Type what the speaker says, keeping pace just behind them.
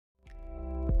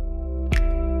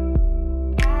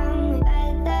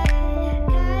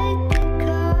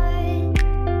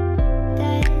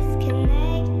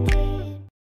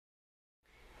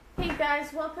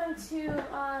welcome to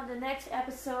the next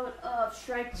episode of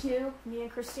Shrek 2. Me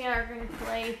and Christina are going to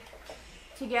play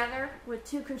together with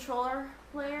 2 controller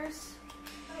players.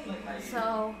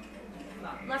 So,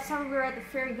 last time we were at the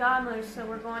Fairy Godmother, so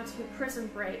we're going to Prison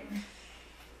Break.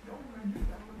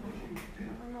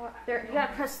 There, you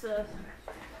gotta press the...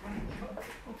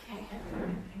 Okay.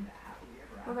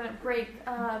 We're gonna break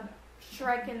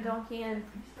Shrek and Donkey and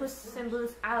Puss in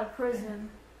Boots out of prison.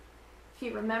 If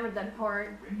you remember that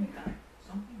part.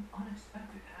 Something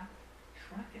unexpected happened.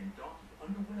 Shrek and Donkey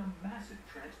underwent a massive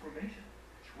transformation.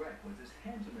 Shrek was as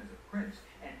handsome as a prince,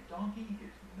 and Donkey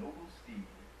his noble steed.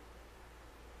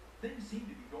 Things seemed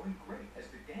to be going great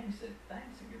as the gang said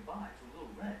thanks and goodbye to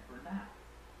Little Red for now.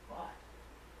 But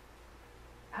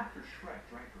after Shrek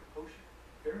drank her potion,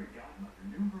 Fairy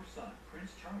Godmother knew her son,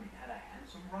 Prince Charming, had a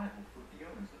handsome rival for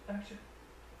Fiona's affection.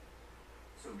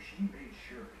 So she made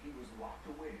sure he was locked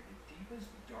away in the deepest,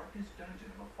 darkest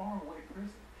dungeon of a faraway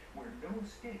prison where no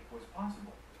escape was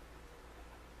possible.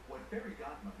 What Fairy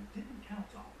Godmother didn't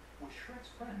count on was Shrek's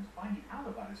friends finding out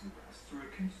about his arrest through a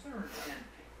concerned and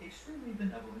extremely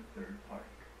benevolent third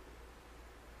party.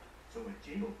 So a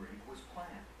jailbreak was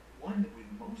planned, one that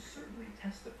would most certainly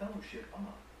test the fellowship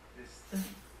of this thing.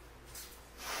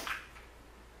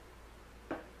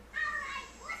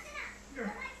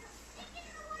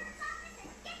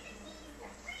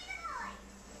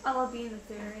 I love being the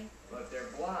fairy. But they're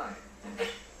blind.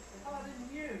 How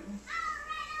did you?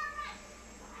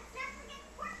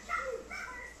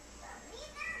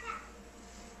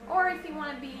 Or if you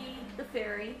want to be the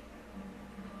fairy.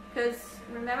 Because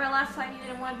remember last time you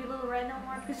didn't want to be Little Red no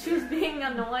more because she was being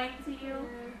annoying to you?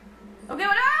 Okay,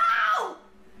 well, no!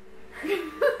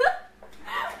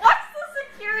 What's the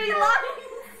security line?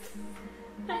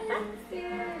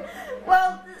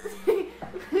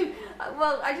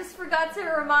 Well, I just forgot to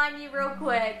remind you real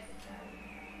quick.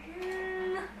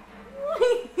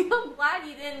 I'm glad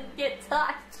you didn't get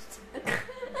touched.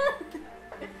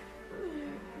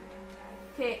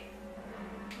 Okay,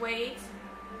 wait.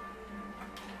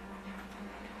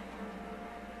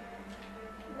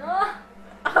 No.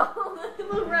 Oh,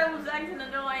 Little Red was acting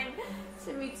annoying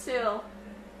to me too.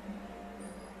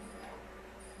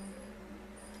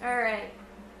 Alright.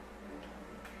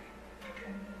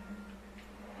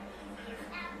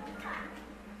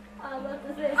 I was about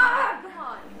to say. Ah, come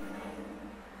on.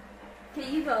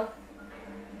 Okay, you go.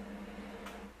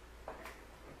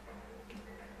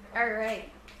 Alright.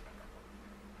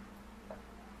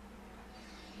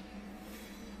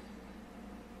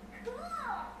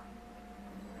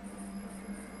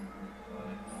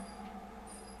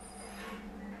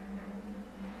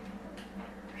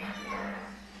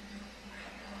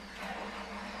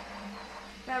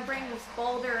 Gotta bring this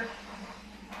boulder.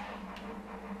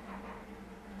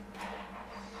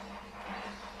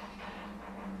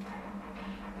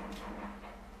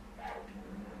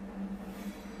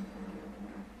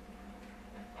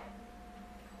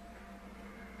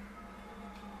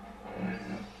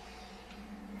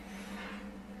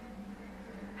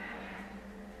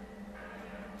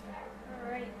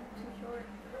 Alright, too short.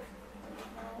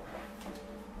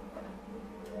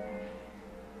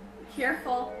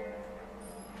 Careful.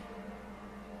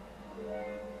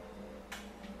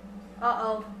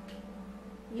 Uh-oh.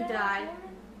 You died.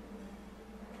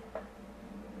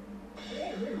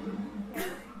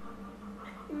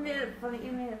 You made a funny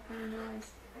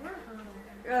noise.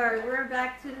 Alright, we're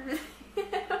back to the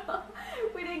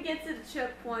we didn't get to the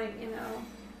choke point, you know.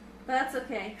 But that's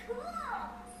okay.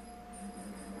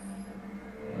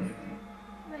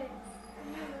 Wait,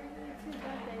 I have right there too,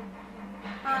 don't they?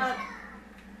 Uh,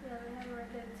 Yeah, they have it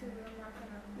right there too, but I'm not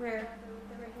gonna. Where? I'm not gonna look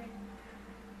at right here.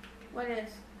 what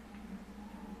is?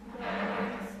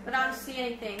 Yeah, But I don't see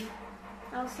anything.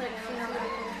 I don't see no apple.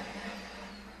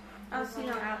 I don't see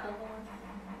no apple.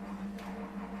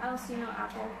 I don't see no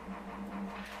apple.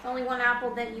 There's only one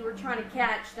apple that you were trying to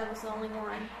catch. That was the only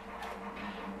one.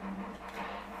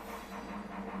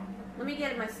 Let me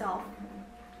get it myself.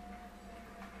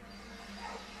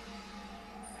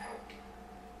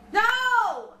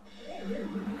 No!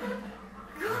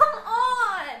 Come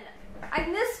on! I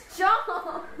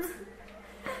misjumped!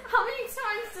 How many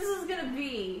times this is gonna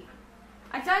be?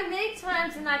 I died many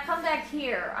times and I come back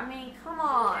here. I mean, come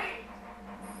on.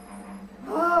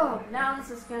 Oh, now this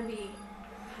is gonna be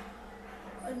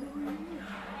annoying.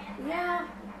 Yeah.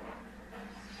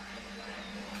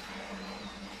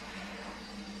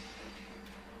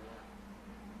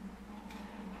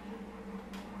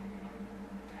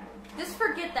 Just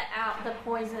forget the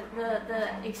poison, the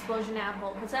explosion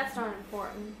apple, because that's not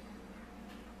important.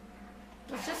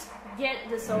 Let's just get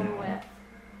this over with.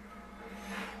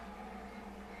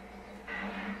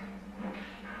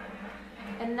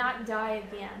 not die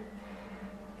again.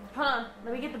 Hold on,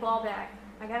 let me get the ball back.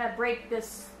 I gotta break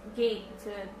this gate to...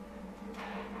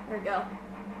 There we go.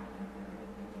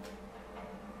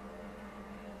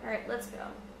 Alright, let's go.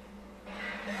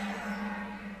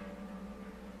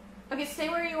 Okay, stay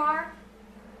where you are.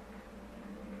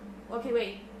 Okay,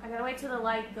 wait. I gotta wait till the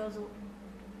light goes...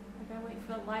 I gotta wait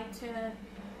for the light to...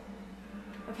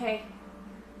 Okay.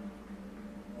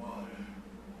 Water.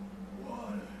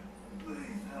 Water.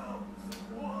 Please help.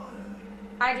 Water.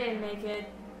 I didn't make it.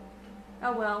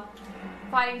 Oh well.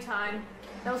 Fighting time.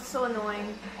 That was so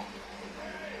annoying.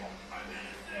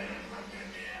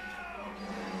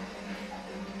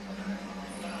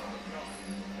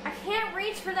 I can't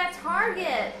reach for that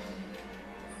target.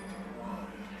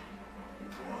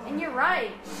 And you're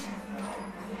right.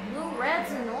 Blue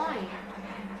red's annoying.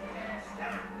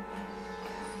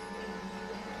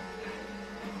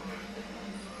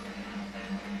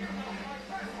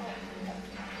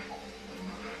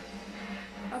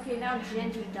 Okay, now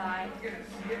Genji died.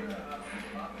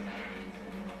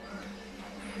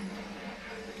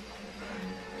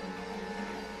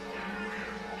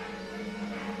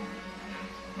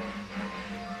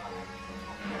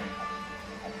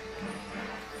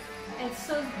 And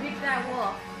so big that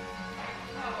wolf.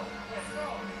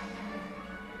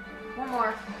 One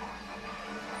more.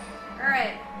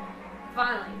 Alright.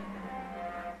 Finally.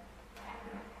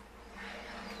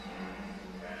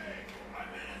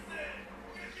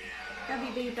 Gotta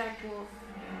be big back wolf.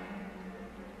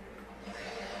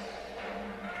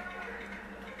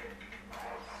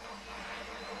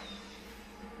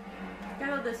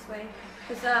 Gotta go this way.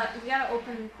 Cause we gotta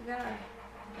open, we gotta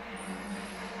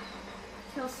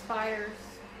kill spiders.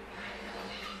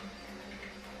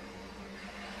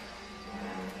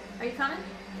 Are you coming?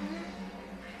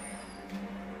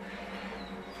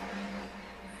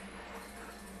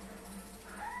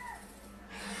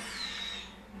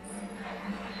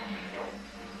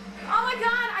 Oh my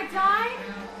god, I died?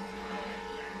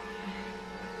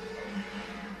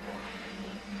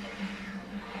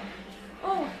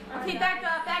 Oh, okay, back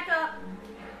up, back up.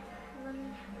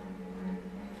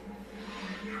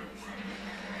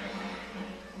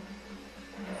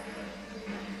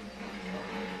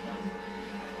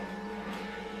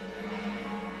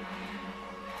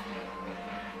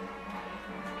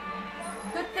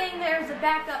 Good thing there's a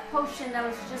backup potion that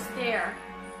was just there.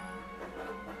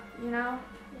 You know?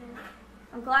 Yeah.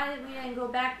 I'm glad that we didn't go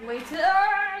back way to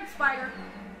spider.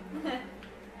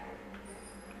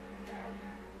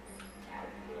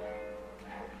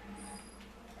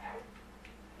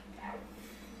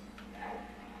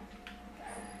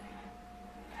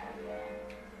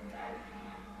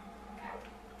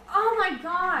 Oh my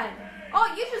god!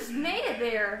 Oh, you just made it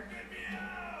there.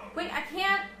 Wait, I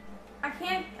can't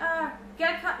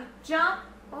get a jump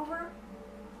over.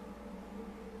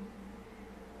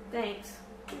 Thanks.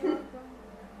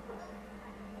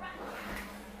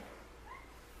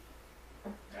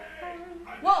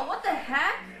 Whoa, what the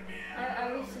heck?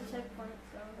 I reached the checkpoint,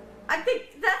 so. I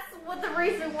think that's what the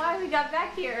reason why we got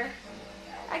back here.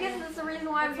 I guess that's the reason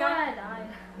why we That's why got... I died.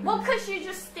 Well, because you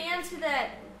just stand to that,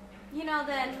 you know,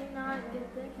 that... Can we not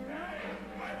get there?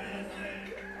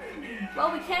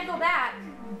 Well, we can't go back.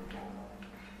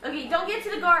 Okay, don't get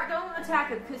to the guard. Don't attack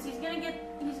him, because he's gonna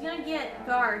get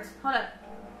guards. Hold up.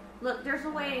 Look, there's a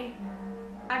way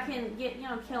I can get, you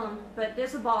know, kill him. But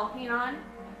there's a ball. Hang on.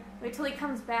 Wait till he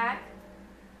comes back.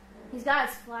 He's got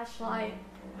his flashlight.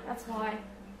 That's why.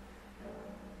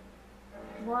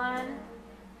 1,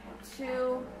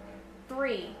 2,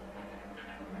 3.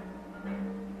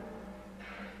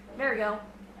 There we go.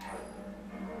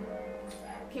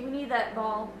 Okay, we need that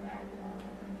ball.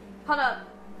 Hold up.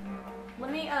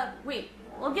 Let me, wait.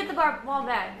 We'll get the ball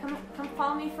back. Come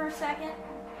follow me for a second.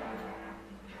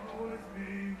 Always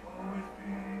be, always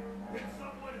be. Can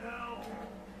someone help?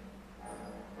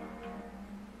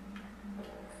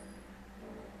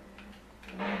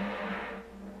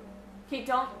 Okay,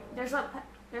 don't. There's a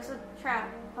trap.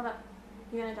 Hold up.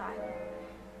 You're gonna die.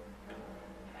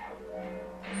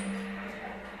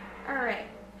 Alright.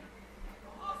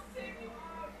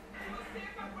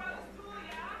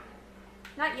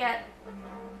 Not yet.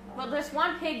 Well, there's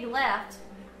one pig left.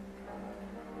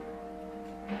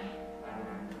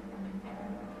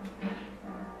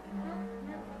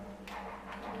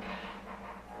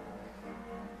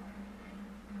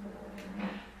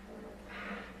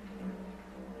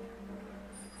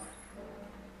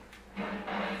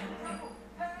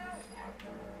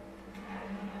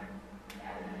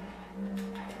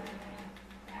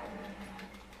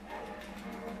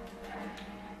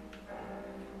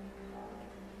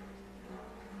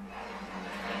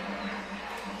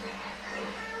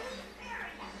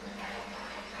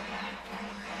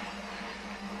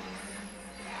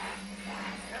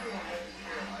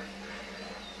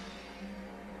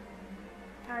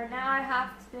 now I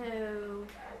have to...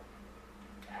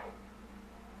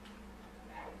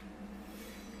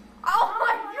 Oh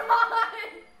my god!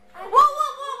 Whoa,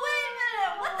 wait a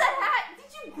minute! What the heck?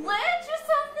 Did you glitch or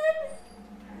something?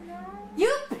 No. You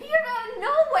appeared out of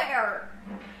nowhere!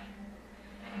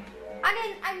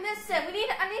 I missed it.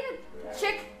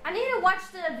 I need to watch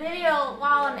the video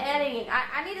while I'm editing.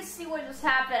 I need to see what just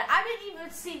happened. I didn't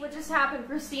even see what just happened,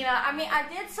 Christina. I mean, I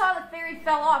did saw the fairy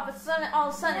fell off, but all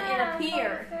of a sudden it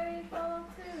appeared. I saw the fairy fall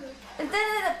off too. And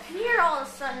then it appeared all of a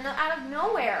sudden out of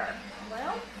nowhere.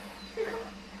 Well,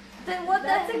 Then what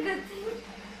that's the... a good thing.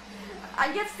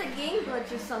 I guess the game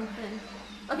glitch or something.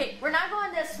 Okay, we're not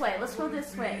going this way. Let's go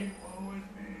this way. Always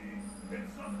be.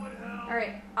 Can someone help?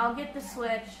 Alright, I'll get the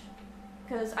switch.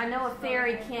 Because I know a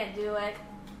fairy can't do it.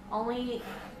 Only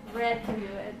red can do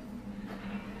it.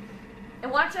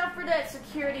 And watch out for that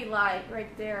security light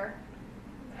right there.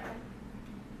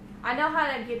 I know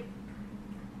how to get...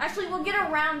 Actually, we'll get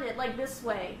around it, like this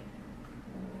way.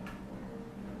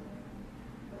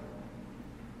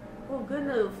 Oh, good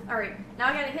move. Alright, now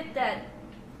I gotta hit that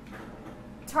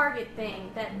target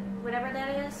thing. That, whatever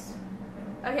that is.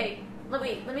 Okay, let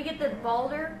me get the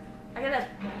boulder. I gotta...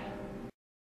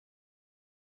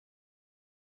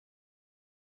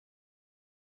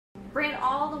 bring it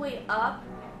all the way up.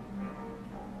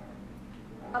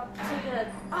 Up to the...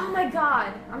 Oh my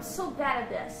god! I'm so bad at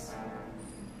this.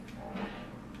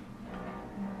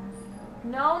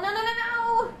 No, no, no, no,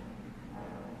 no!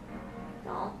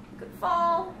 Don't. Good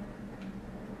fall.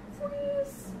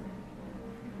 Please.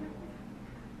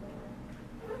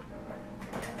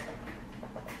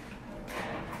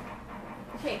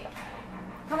 Okay.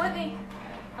 Come with me.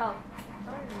 Oh.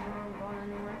 I don't even know where I'm going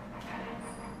anymore.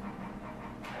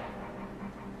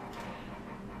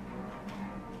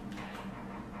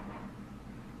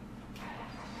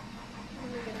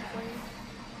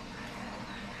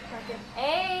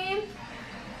 Aim!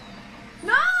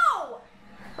 No!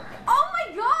 Oh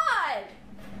my god!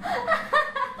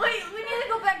 Wait, we need to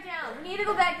go back down. We need to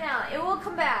go back down. It will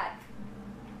come back.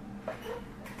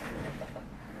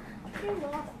 You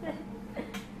lost it.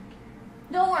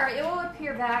 Don't worry, it will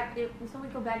appear back until we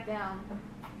go back down.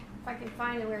 If I can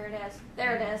find it where it is.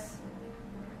 There it is.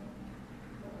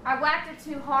 I whacked it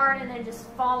too hard and then just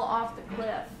fall off the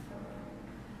cliff.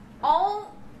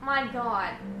 Oh my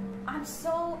god.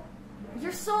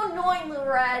 You're so annoying, Little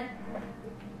Red.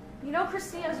 You know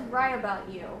Christina's right about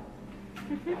you.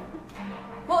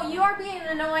 Well, you are being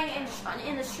annoying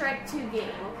in the Shrek 2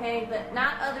 game, okay? But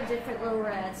not other different Little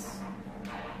Reds.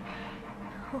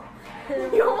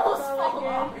 You almost fell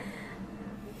off.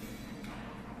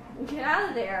 Get out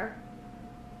of there.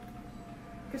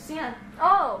 Christina.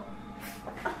 Oh.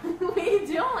 What are you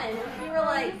doing? You were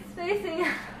like... spacing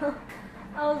out.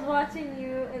 I was watching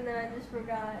you and then I just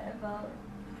forgot about...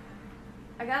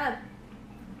 I gotta...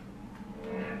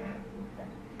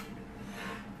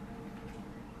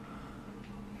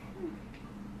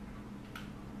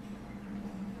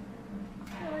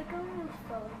 I like almost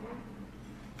fell over.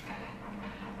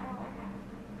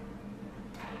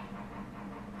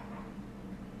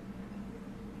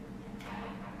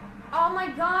 Oh my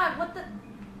god, what the...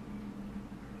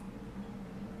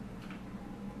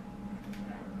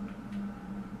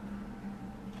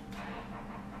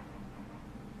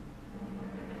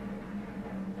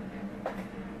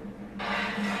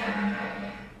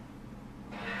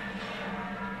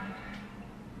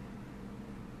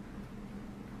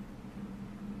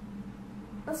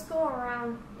 Let's go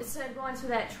around instead of going to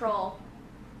that troll.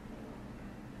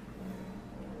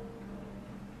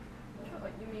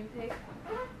 What, you mean pig?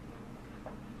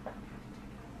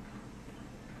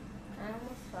 I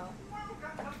almost fell.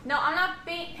 No, I'm not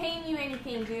paying you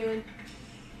anything, dude.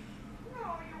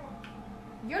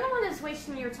 You're the one that's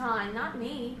wasting your time, not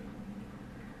me.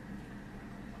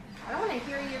 I don't want to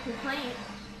hear your complaint.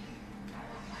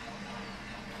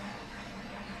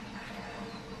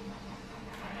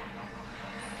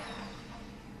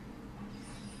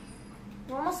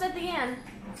 We're almost at the end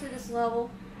to this level.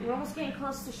 We're almost getting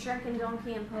close to Shrek and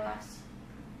Donkey and Puss.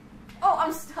 Oh,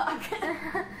 I'm stuck.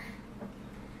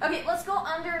 Okay, let's go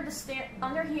under the stair.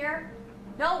 Under here.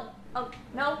 No. Oh,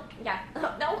 no. Yeah.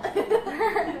 No.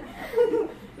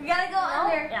 We gotta go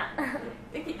under. Yeah.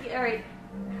 All right.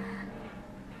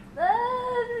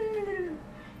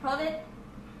 Hold it.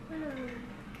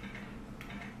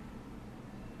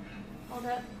 Hold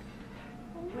up.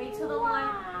 Wait till the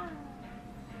line.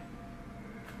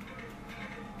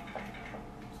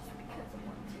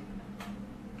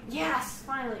 Yes,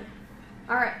 finally.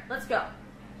 All right, let's go.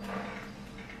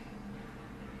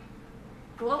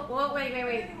 Whoa,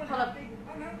 wait. Hold up.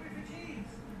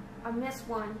 I missed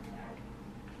one.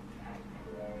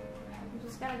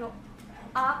 just gotta go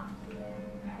up.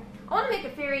 I want to make a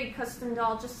fairy custom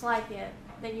doll just like it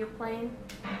that you're playing.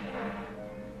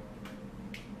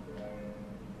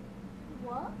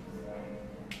 What?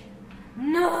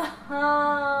 No!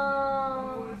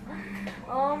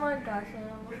 Oh my gosh, I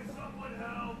almost... Can someone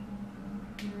help?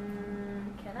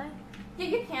 Can I? Yeah,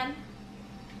 you can.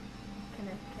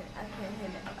 I can't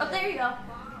hit it. Oh, there you go.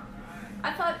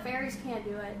 I thought fairies can't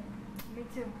do it. Me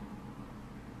too.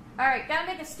 Alright, gotta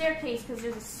make a staircase because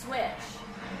there's a switch.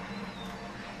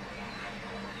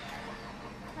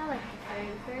 I like the fairy.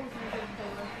 The fairies are good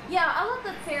color. Yeah, I love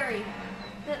the fairy.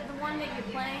 The one that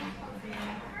you're playing.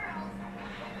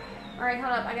 Alright,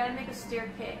 hold up. I gotta make a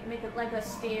staircase. Make it like a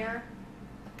stair.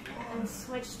 And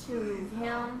switch to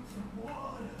him.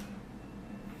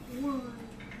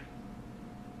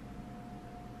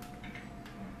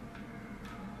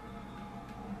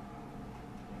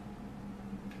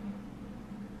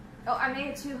 Oh, I made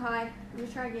it too high. Let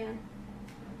me try again.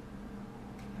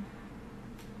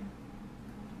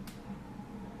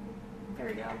 There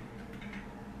we go.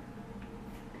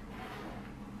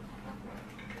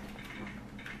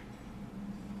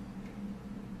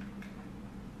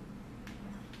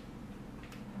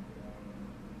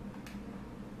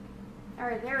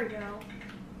 Alright, there we go.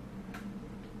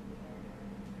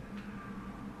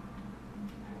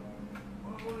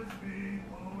 Woe is me,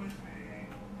 woe is me.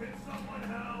 Can someone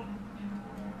help?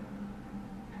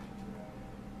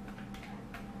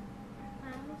 I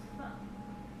almost fell.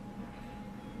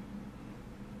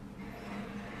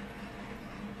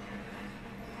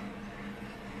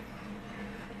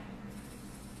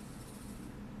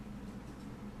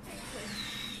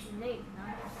 Snake,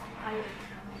 not spider.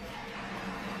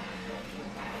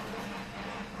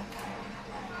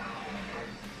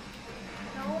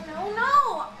 No, no, no!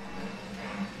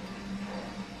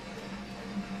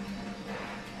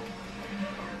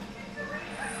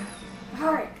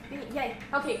 Alright, yay.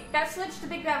 Okay, gotta switch to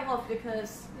Big Bad Wolf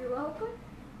because You're welcome.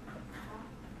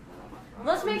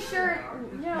 let's make sure,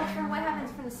 you know, from what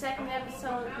happens from the second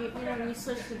episode, you know, when you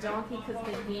switch to Donkey because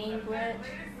the game glitch.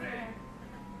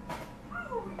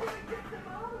 Oh, we gotta get them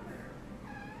out of there.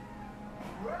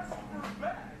 Dressed for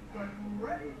bed, but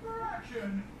ready for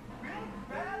action. Big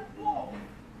Bad Wolf.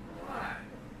 What?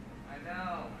 I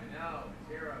know. It's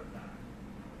hero time.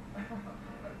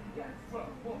 Yes, well,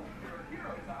 your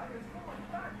hero time is full of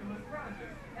fabulous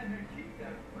prizes, and they keep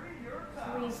them free your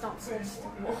time. Please don't switch to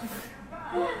Wolf.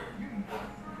 You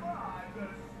must survive the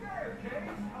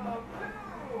staircase of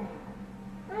doom.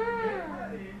 Get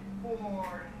ready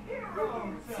for hero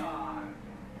time.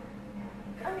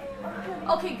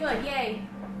 Okay, good, yay.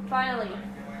 Finally.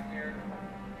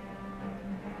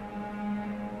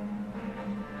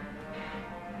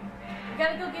 We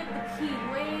gotta go get the key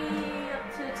way up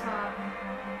to the top.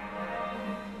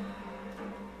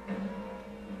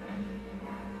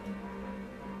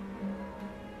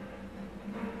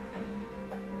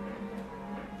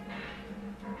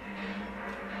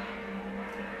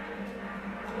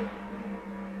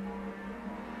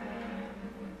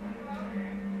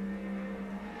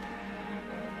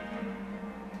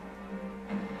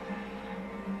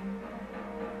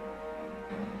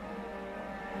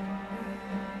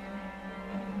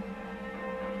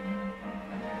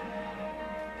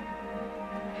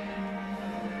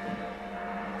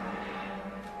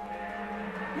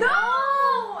 No!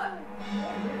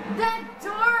 That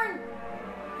darn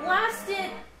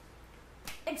blasted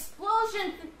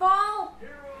explosion ball!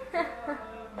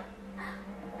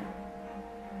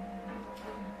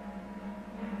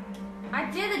 I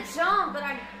did a jump, but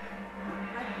I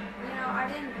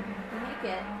didn't make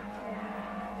it.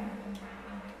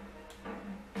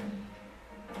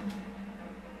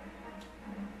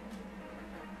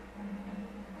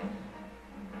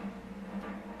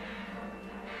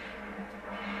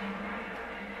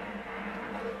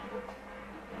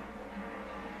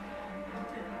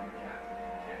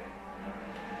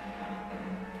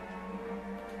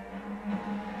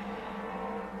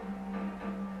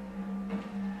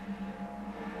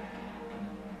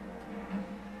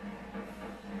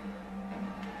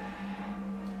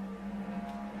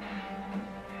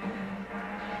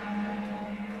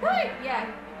 Yeah.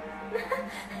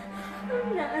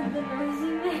 I'm not the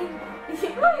noisy man.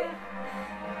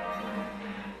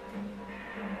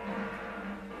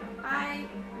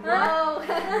 Whoa.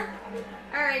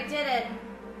 Alright, did it.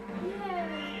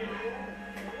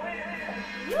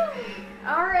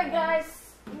 Alright,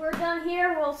 guys. We're done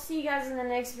here. We'll see you guys in the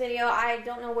next video. I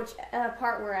don't know which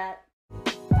part we're at.